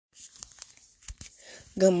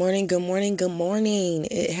Good morning, good morning, good morning.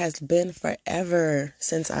 It has been forever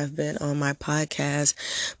since I've been on my podcast,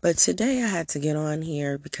 but today I had to get on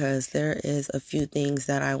here because there is a few things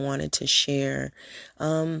that I wanted to share.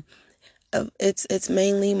 Um, it's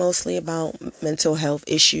mostly about mental health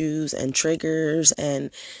issues and triggers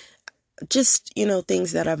and just,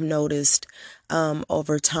 things that I've noticed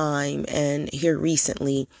over time and here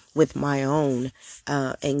recently with my own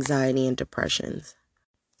anxiety and depressions.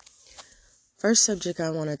 First subject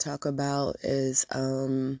I want to talk about is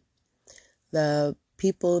the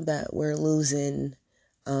people that we're losing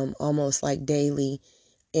almost like daily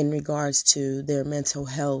in regards to their mental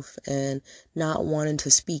health and not wanting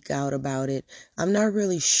to speak out about it. I'm not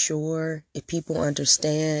really sure if people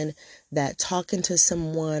understand that talking to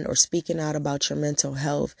someone or speaking out about your mental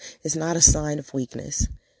health is not a sign of weakness.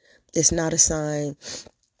 It's not a sign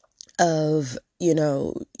of,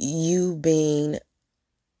 you being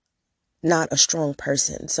not a strong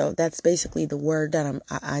person. So that's basically the word that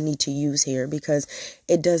I need to use here, because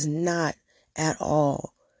it does not at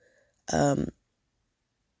all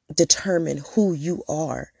determine who you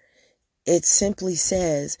are. It simply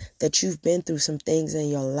says that you've been through some things in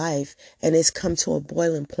your life and it's come to a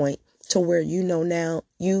boiling point to where you no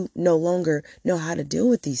longer know how to deal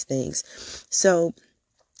with these things. So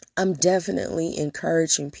I'm definitely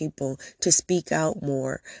encouraging people to speak out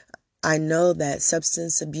more. I know that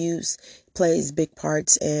substance abuse plays big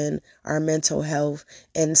parts in our mental health,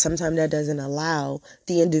 and sometimes that doesn't allow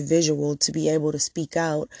the individual to be able to speak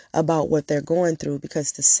out about what they're going through,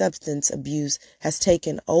 because the substance abuse has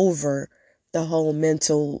taken over the whole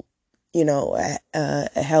mental,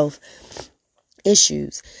 health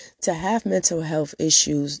issues. To have mental health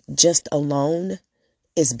issues just alone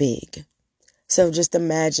is big. So just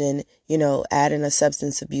imagine, adding a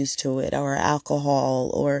substance abuse to it, or alcohol,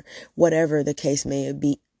 or whatever the case may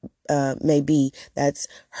be, that's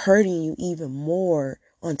hurting you even more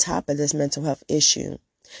on top of this mental health issue.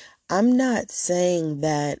 I'm not saying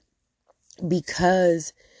that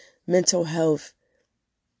because mental health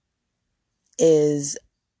is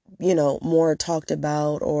more talked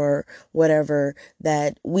about or whatever,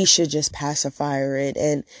 that we should just pacify it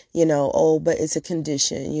and, oh, but it's a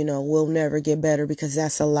condition, we'll never get better, because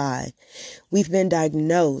that's a lie. We've been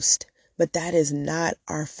diagnosed, but that is not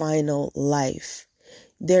our final life.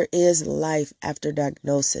 There is life after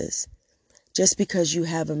diagnosis. Just because you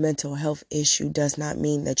have a mental health issue does not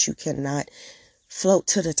mean that you cannot float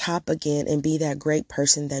to the top again and be that great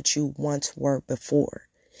person that you once were before.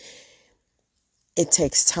 It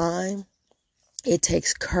takes time. It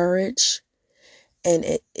takes courage, and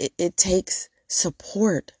it takes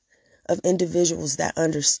support of individuals that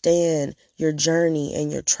understand your journey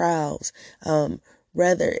and your trials.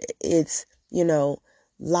 Whether it's,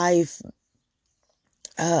 life,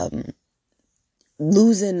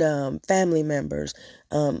 losing family members,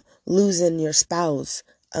 losing your spouse,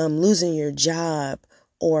 losing your job,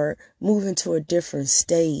 or moving to a different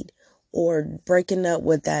state, or breaking up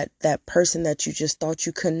with that person that you just thought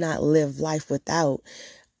you could not live life without.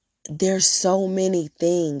 There's so many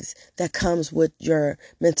things that comes with your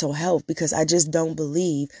mental health, because I just don't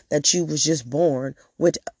believe that you was just born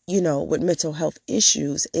with mental health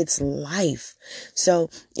issues. It's life. So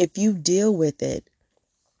if you deal with it,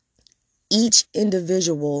 each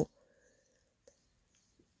individual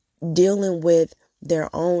dealing with their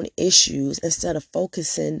own issues instead of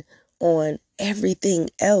focusing on everything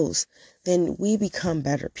else, then we become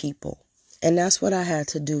better people. And that's what I had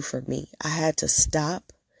to do for me. I had to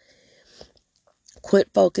stop, quit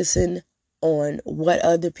focusing on what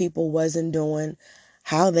other people wasn't doing,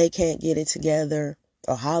 how they can't get it together,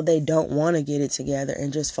 or how they don't want to get it together,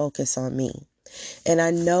 and just focus on me. And I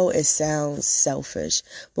know it sounds selfish,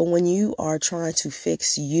 but when you are trying to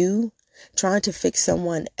fix you, trying to fix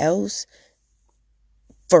someone else,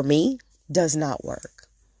 for me, does not work.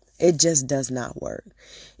 It just does not work.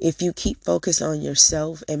 If you keep focus on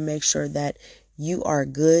yourself and make sure that you are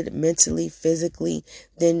good mentally, physically,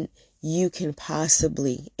 then you can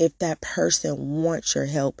possibly, if that person wants your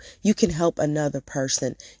help, you can help another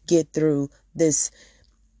person get through this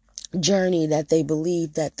journey that they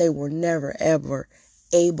believe that they were never ever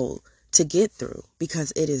able to get through,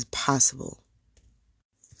 because it is possible.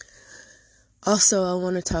 Also, I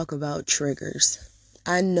want to talk about triggers.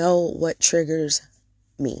 I know what triggers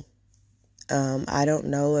me. I don't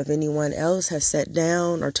know if anyone else has sat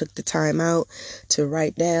down or took the time out to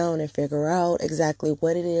write down and figure out exactly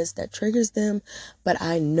what it is that triggers them, but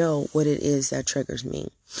I know what it is that triggers me.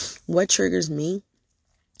 What triggers me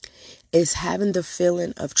is having the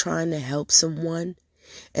feeling of trying to help someone,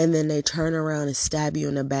 and then they turn around and stab you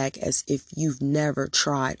in the back as if you've never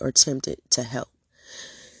tried or attempted to help.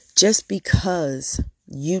 Just because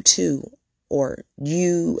you too, or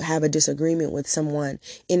you have a disagreement with someone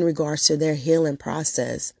in regards to their healing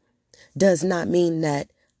process, does not mean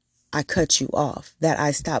that I cut you off, that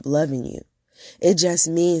I stop loving you. It just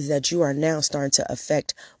means that you are now starting to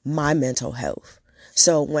affect my mental health.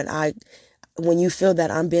 So when you feel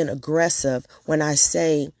that I'm being aggressive, when I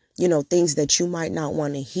say, things that you might not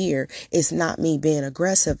want to hear, it's not me being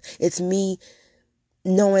aggressive. It's me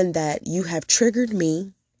knowing that you have triggered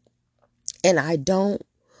me, and I don't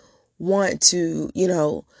want to,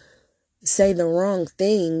 say the wrong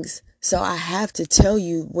things. So I have to tell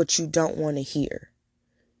you what you don't want to hear.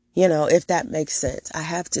 If that makes sense. I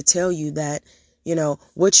have to tell you that,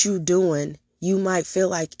 what you doing, you might feel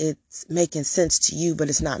like it's making sense to you, but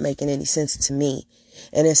it's not making any sense to me.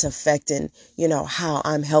 And it's affecting, how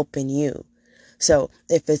I'm helping you. So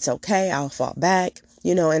if it's okay, I'll fall back,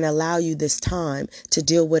 and allow you this time to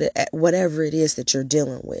deal with it, whatever it is that you're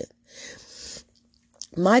dealing with.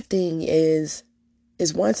 My thing is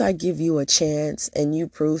once I give you a chance and you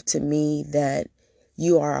prove to me that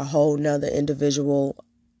you are a whole nother individual,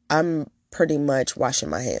 I'm pretty much washing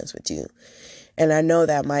my hands with you. And I know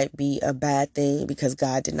that might be a bad thing because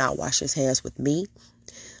God did not wash his hands with me,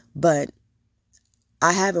 but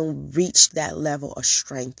I haven't reached that level of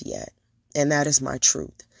strength yet. And that is my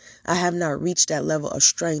truth. I have not reached that level of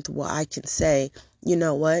strength where I can say, you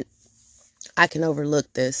know what? I can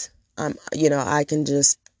overlook this. I can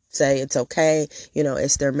just say it's okay.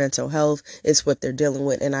 It's their mental health. It's what they're dealing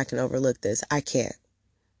with, and I can overlook this. I can't.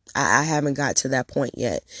 I haven't got to that point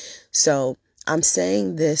yet. So I'm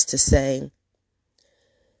saying this to say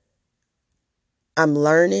I'm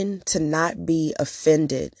learning to not be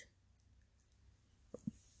offended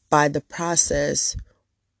by the process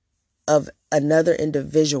of another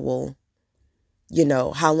individual,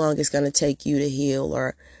 how long it's going to take you to heal,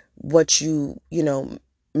 or what you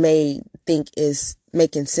may think is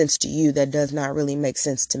making sense to you that does not really make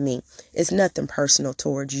sense to me. It's nothing personal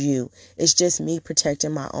towards you. It's just me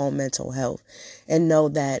protecting my own mental health, and know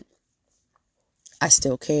that I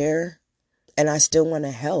still care and I still want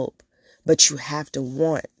to help, but you have to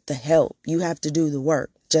want the help. You have to do the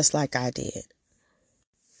work just like I did.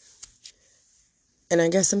 And I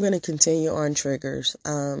guess I'm going to continue on triggers.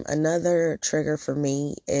 Another trigger for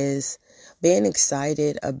me is being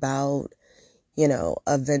excited about,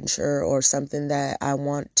 a venture or something that I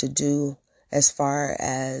want to do as far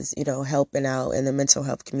as, helping out in the mental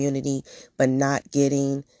health community, but not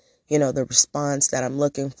getting, the response that I'm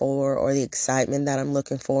looking for or the excitement that I'm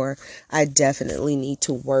looking for. I definitely need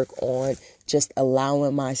to work on just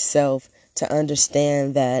allowing myself to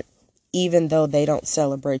understand that even though they don't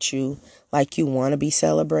celebrate you like you want to be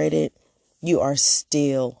celebrated, you are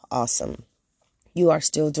still awesome. You are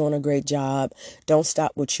still doing a great job. Don't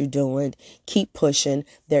stop what you're doing. Keep pushing.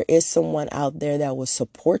 There is someone out there that will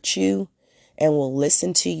support you and will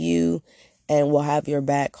listen to you and will have your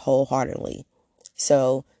back wholeheartedly.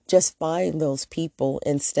 So just find those people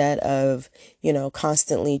instead of,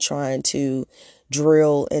 constantly trying to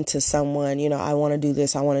drill into someone, I want to do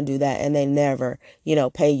this, I want to do that, and they never,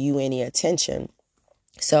 pay you any attention.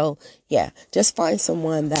 So, yeah, just find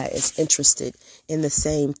someone that is interested in the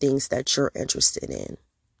same things that you're interested in.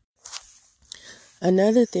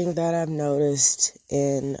 Another thing that I've noticed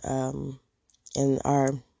in our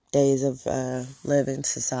days of living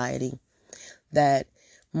society, that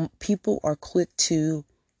people are quick to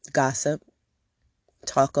gossip,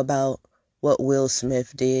 talk about what Will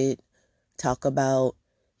Smith did, talk about,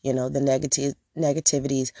 the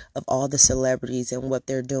negativities of all the celebrities and what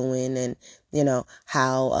they're doing, and,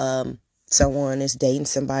 how someone is dating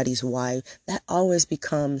somebody's wife. That always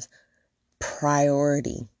becomes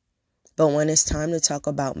priority. But when it's time to talk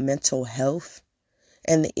about mental health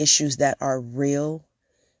and the issues that are real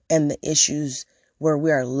and the issues where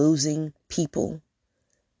we are losing people,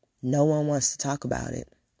 no one wants to talk about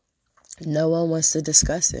it. No one wants to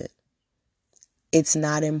discuss it. It's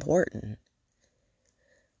not important.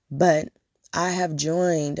 But I have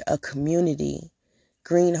joined a community,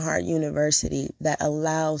 Greenheart University, that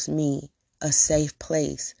allows me a safe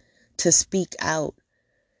place to speak out,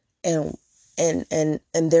 and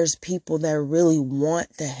there's people that really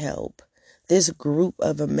want the help. This group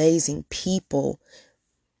of amazing people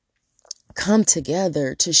come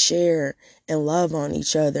together to share and love on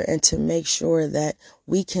each other and to make sure that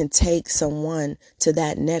we can take someone to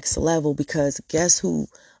that next level, because guess who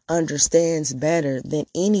understands better than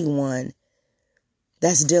anyone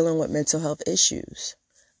that's dealing with mental health issues?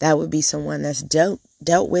 That would be someone that's dealt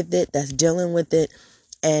with it, that's dealing with it,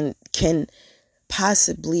 and can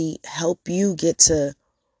possibly help you get to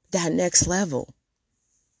that next level.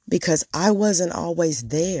 because I wasn't always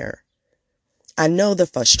there. I know the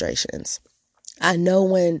frustrations. I know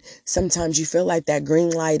when sometimes you feel like that green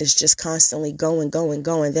light is just constantly going, going,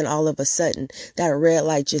 going. Then all of a sudden that red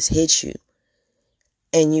light just hits you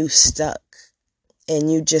and you stuck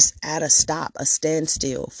and you just at a stop, a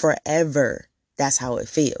standstill forever. That's how it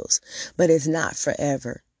feels. But it's not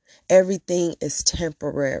forever. Everything is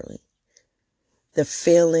temporary. The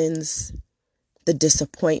feelings, the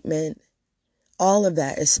disappointment, all of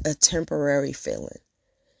that is a temporary feeling.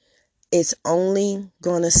 It's only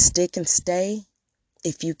going to stick and stay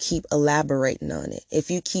if you keep elaborating on it, if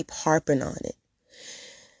you keep harping on it.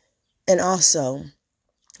 And also,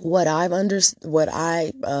 what I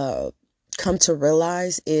come to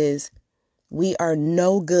realize is we are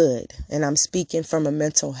no good, and I'm speaking from a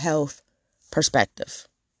mental health perspective.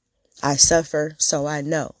 I suffer, so I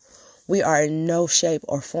know. We are in no shape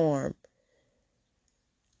or form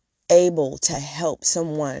able to help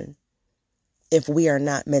someone if we are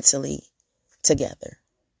not mentally together.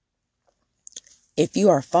 If you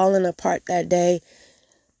are falling apart that day,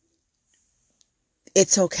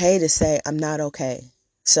 it's okay to say, I'm not okay.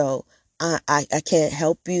 So I can't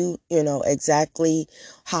help you, exactly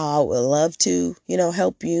how I would love to,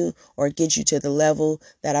 help you or get you to the level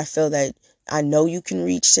that I feel that I know you can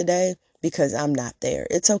reach today, because I'm not there.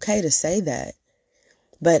 It's okay to say that.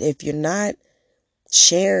 But if you're not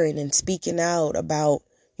sharing and speaking out about,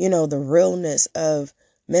 the realness of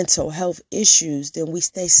mental health issues, then we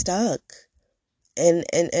stay stuck.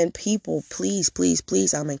 And people, please, please,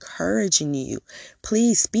 please, I'm encouraging you.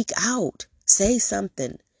 Please speak out. Say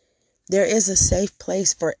something. There is a safe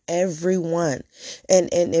place for everyone. And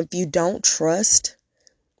if you don't trust,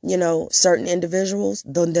 certain individuals,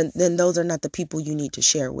 then those are not the people you need to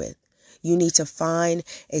share with. You need to find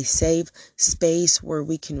a safe space where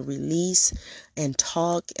we can release and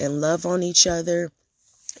talk and love on each other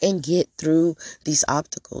and get through these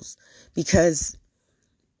obstacles. Because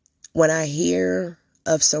when I hear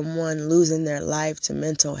of someone losing their life to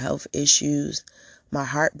mental health issues, my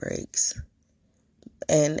heart breaks.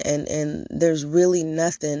 And there's really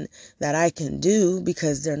nothing that I can do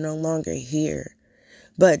because they're no longer here.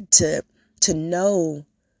 But to know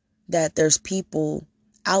that there's people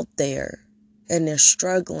out there and they're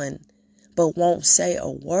struggling but won't say a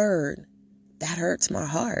word, that hurts my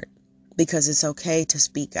heart, because it's okay to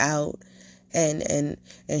speak out and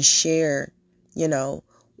share,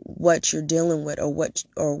 what you're dealing with or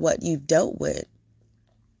what you've dealt with.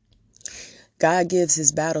 God gives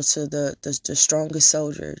his battle to the strongest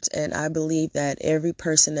soldiers. And I believe that every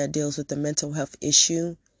person that deals with a mental health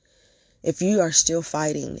issue, if you are still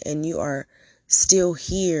fighting and you are still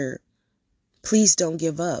here, please don't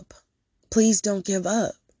give up. Please don't give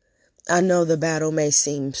up. I know the battle may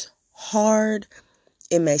seem hard.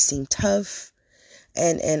 It may seem tough.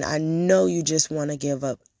 And I know you just want to give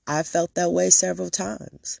up. I felt that way several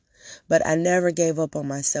times. But I never gave up on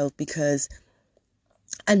myself, because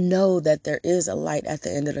I know that there is a light at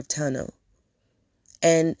the end of the tunnel.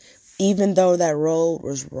 And even though that road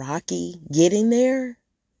was rocky getting there,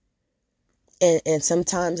 and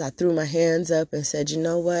sometimes I threw my hands up and said, you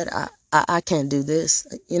know what, I can't do this.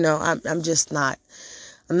 I'm just not,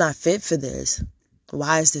 I'm not fit for this.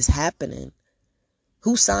 Why is this happening?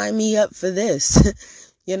 Who signed me up for this?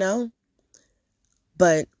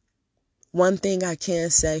 But one thing I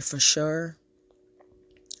can say for sure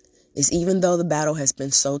is, even though the battle has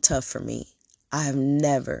been so tough for me, I have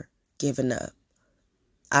never given up.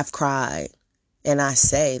 I've cried and I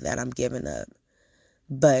say that I'm giving up,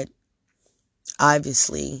 but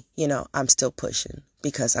obviously, I'm still pushing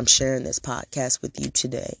because I'm sharing this podcast with you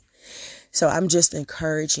today. So I'm just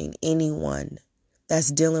encouraging anyone that's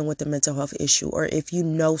dealing with a mental health issue, or if you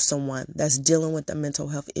know someone that's dealing with a mental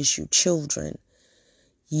health issue, children,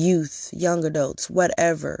 youth, young adults,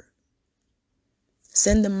 whatever,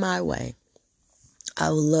 send them my way. I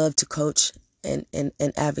would love to coach and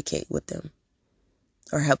advocate with them,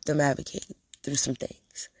 or help them advocate through some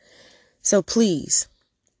things. So please,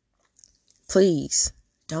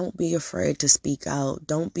 don't be afraid to speak out.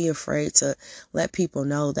 Don't be afraid to let people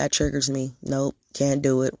know that triggers me. Nope, can't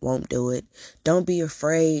do it, won't do it. Don't be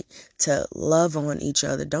afraid to love on each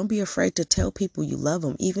other. Don't be afraid to tell people you love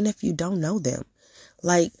them, even if you don't know them.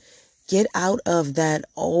 Like, get out of that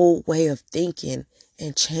old way of thinking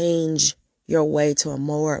and change your way to a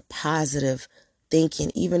more positive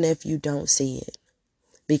thinking, even if you don't see it.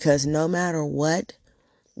 Because no matter what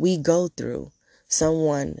we go through,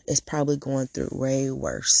 someone is probably going through way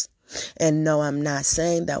worse. And no, I'm not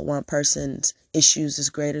saying that one person's issues is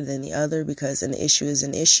greater than the other, because an issue is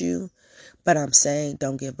an issue. But I'm saying,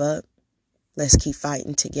 don't give up. Let's keep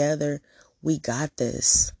fighting together. We got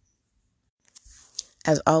this.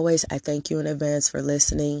 As always, I thank you in advance for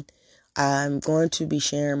listening. I'm going to be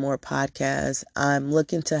sharing more podcasts. I'm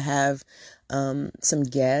looking to have some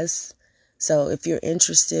guests. So if you're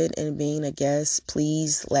interested in being a guest,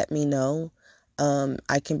 please let me know.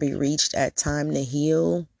 I can be reached at Time to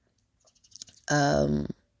Heal. Is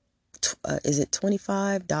it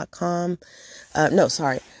 25.com? No,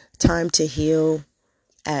 sorry. Time to Heal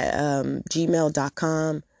at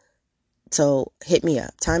gmail.com. So hit me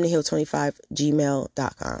up. Time to Heal 25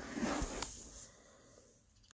 gmail.com.